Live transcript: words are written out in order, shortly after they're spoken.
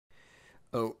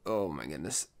Oh, oh my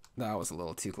goodness. That was a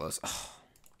little too close. Oh,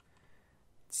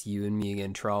 it's you and me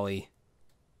again, trolley.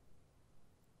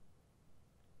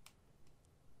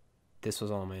 This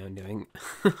was all my own doing.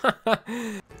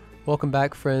 Welcome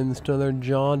back, friends, to another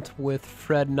jaunt with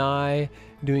Fred and I,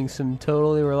 doing some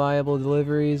totally reliable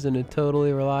deliveries in a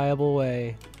totally reliable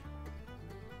way.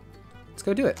 Let's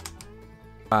go do it.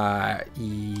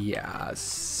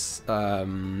 Yes.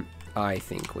 I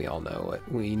think we all know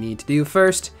what we need to do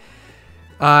first.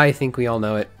 I think we all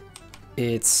know it.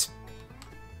 It's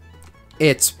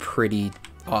pretty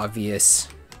obvious.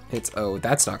 Oh,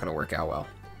 that's not gonna work out well.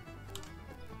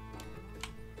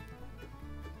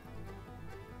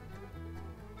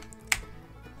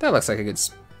 That looks like a good...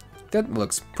 That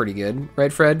looks pretty good.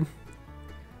 Right, Fred?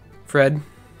 Fred?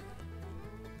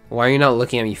 Why are you not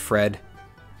looking at me, Fred?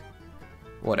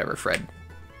 Whatever, Fred.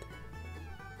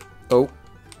 Oh.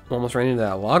 Almost ran into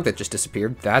that log that just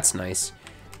disappeared. That's nice.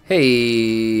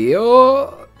 Hey.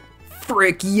 Oh.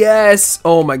 Frick, yes.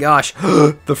 Oh my gosh.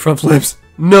 The front flips.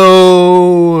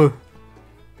 No.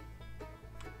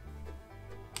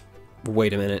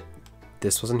 Wait a minute.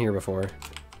 This wasn't here before.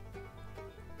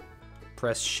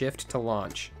 Press shift to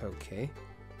launch. Okay.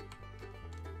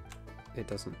 It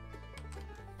doesn't.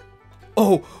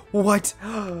 Oh, what?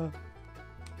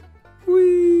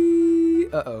 Whee!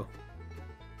 Uh-oh.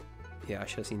 Yeah, I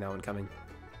should have seen that one coming.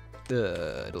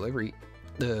 Delivery.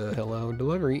 Hello,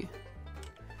 delivery.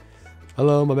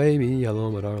 Hello, my baby.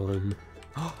 Hello, my darling.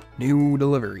 New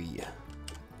delivery.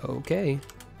 Okay.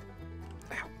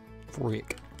 Ow.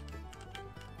 Frick.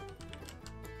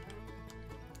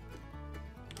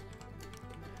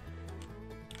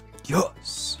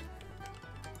 Yes.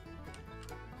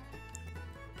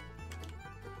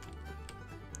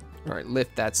 All right,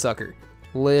 lift that sucker.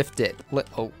 Lift it.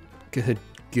 Oh,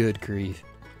 good grief.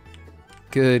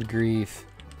 Good grief.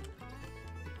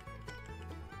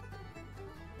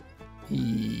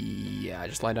 Yeah,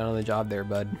 just lie down on the job there,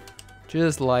 bud.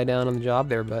 Just lie down on the job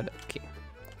there, bud. Okay.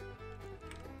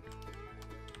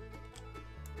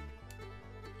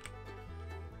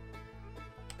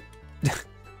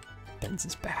 Ben's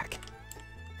is back.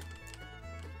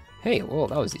 Hey, well,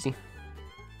 that was easy.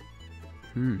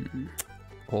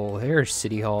 Well, there's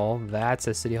City Hall. That's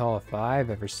a City Hall if I've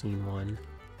ever seen one.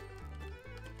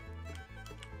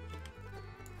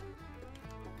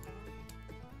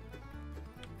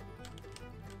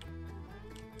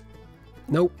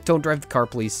 Nope, don't drive the car,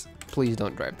 please. Please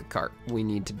don't drive the car. We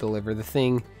need to deliver the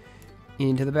thing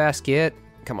into the basket.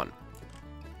 Come on.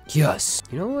 Yes!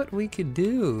 You know what we could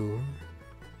do?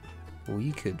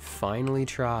 We could finally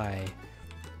try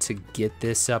to get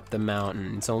this up the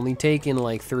mountain. It's only taken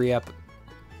like 3 up.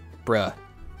 Bruh.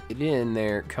 Get in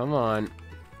there. Come on.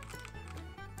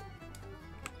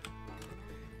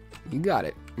 You got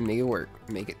it. Make it work.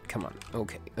 Make it. Come on.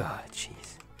 Okay. Oh,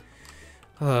 jeez.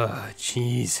 Oh,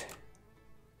 jeez.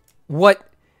 What?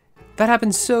 That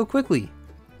happened so quickly.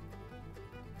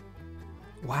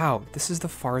 Wow. This is the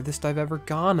farthest I've ever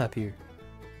gone up here.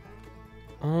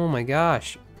 Oh my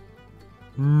gosh.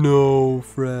 No,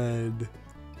 Fred.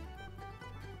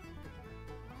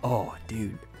 Oh,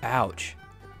 dude. Ouch.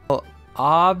 Well,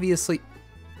 obviously...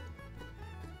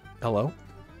 Hello?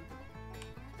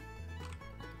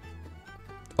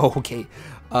 Oh, okay.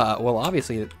 Well,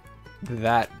 obviously,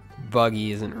 that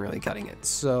buggy isn't really cutting it.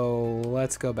 So,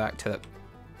 let's go back to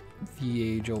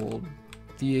the age-old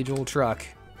truck.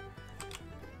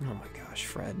 Oh my gosh,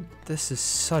 Fred. This is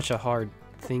such a hard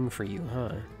thing for you,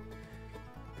 huh?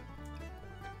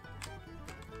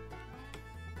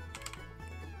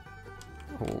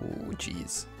 Oh,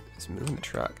 jeez. It's moving the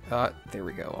truck. There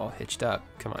we go. All hitched up.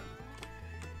 Come on.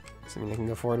 Does that mean I can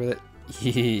go forward with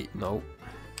it? Nope.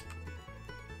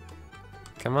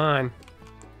 Come on.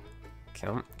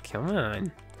 Come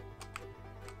on.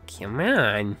 Come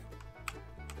on.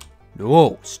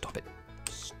 No, stop it.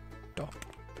 Stop.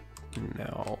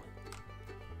 No.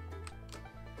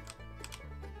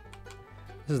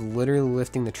 This is literally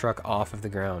lifting the truck off of the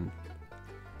ground.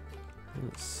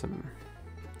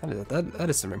 That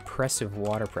is some impressive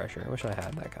water pressure. I wish I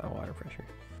had that kind of water pressure.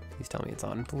 Please tell me it's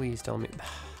on. Please tell me.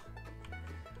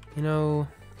 You know...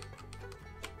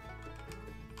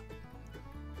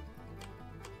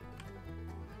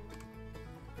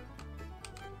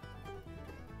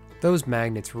 Those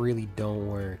magnets really don't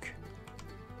work.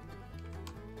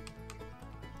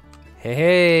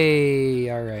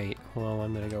 Hey! Alright. Well,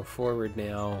 I'm gonna go forward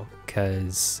now,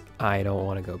 because I don't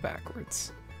want to go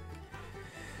backwards.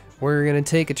 We're gonna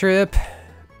take a trip.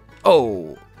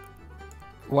 Oh!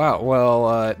 Wow,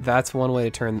 well, that's one way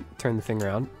to turn the thing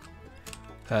around.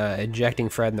 Ejecting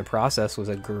Fred in the process was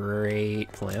a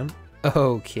great plan.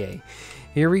 Okay,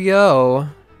 here we go.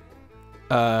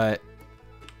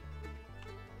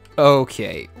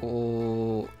 Okay.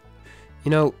 Well,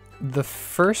 you know, the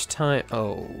first time...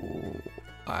 Oh,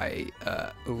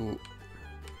 ooh.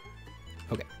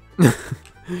 Okay.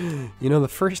 You know, the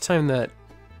first time that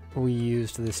we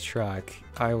used this truck,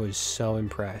 I was so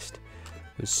impressed.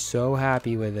 I was so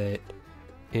happy with it.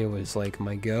 It was like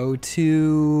my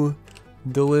go-to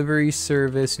delivery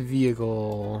service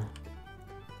vehicle.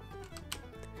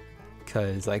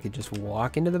 Because I could just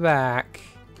walk into the back.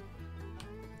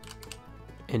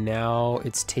 And now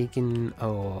it's taken,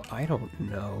 oh, I don't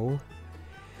know.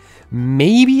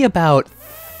 Maybe about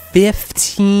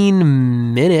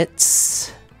 15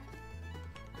 minutes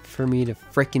for me to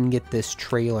frickin' get this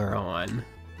trailer on.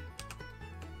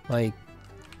 Like,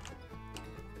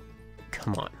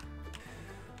 come on.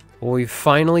 Well, we've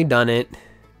finally done it.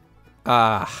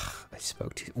 Ah, I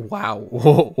spoke too. Wow.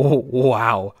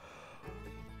 Wow.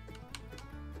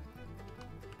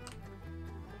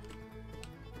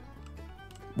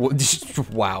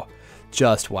 Wow.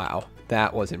 Just wow.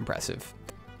 That was impressive.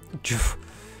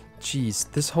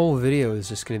 Jeez, this whole video is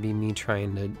just going to be me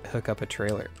trying to hook up a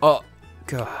trailer. Oh,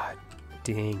 God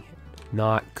dang it.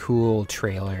 Not cool,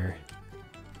 trailer.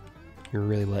 You're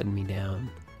really letting me down.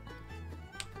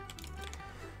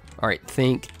 Alright,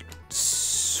 thank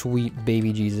sweet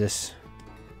baby Jesus.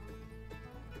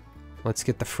 Let's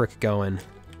get the frick going.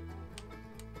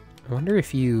 I wonder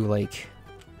if you, like...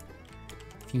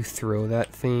 If you throw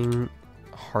that thing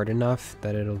hard enough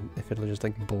that it'll just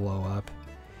like blow up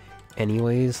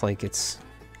anyways, like it's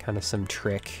kind of some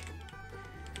trick.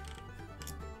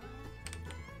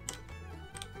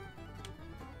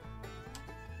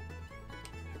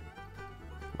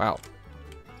 Wow.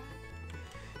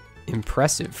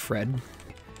 Impressive, Fred.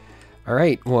 All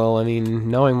right, well, I mean,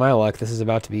 knowing my luck, this is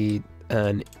about to be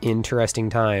an interesting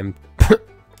time.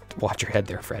 Watch your head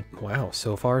there, Fred. Wow,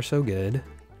 so far so good.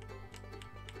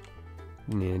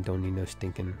 Yeah, don't need no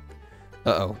stinking...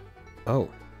 Uh-oh. Oh.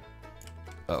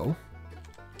 Oh.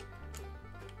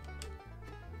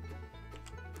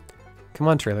 Come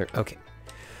on, trailer. Okay.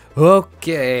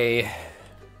 Okay.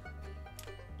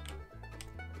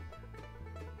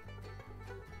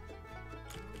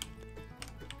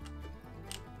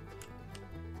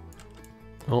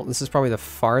 Well, this is probably the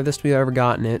farthest we've ever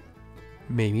gotten it.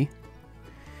 Maybe.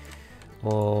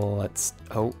 Well, let's...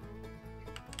 Oh.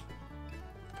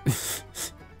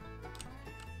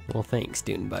 Well, thanks,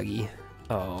 Dune Buggy.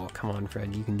 Oh, come on,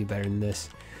 Fred. You can do better than this.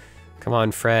 Come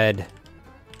on, Fred.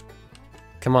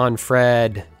 Come on,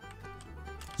 Fred.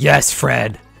 Yes,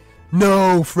 Fred.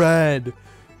 No, Fred.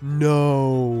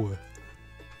 No.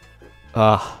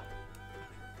 Wow.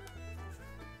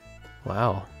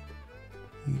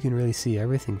 You can really see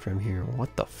everything from here.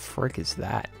 What the frick is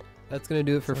that? That's going to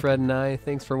do it for Fred and I.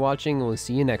 Thanks for watching. We'll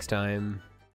see you next time.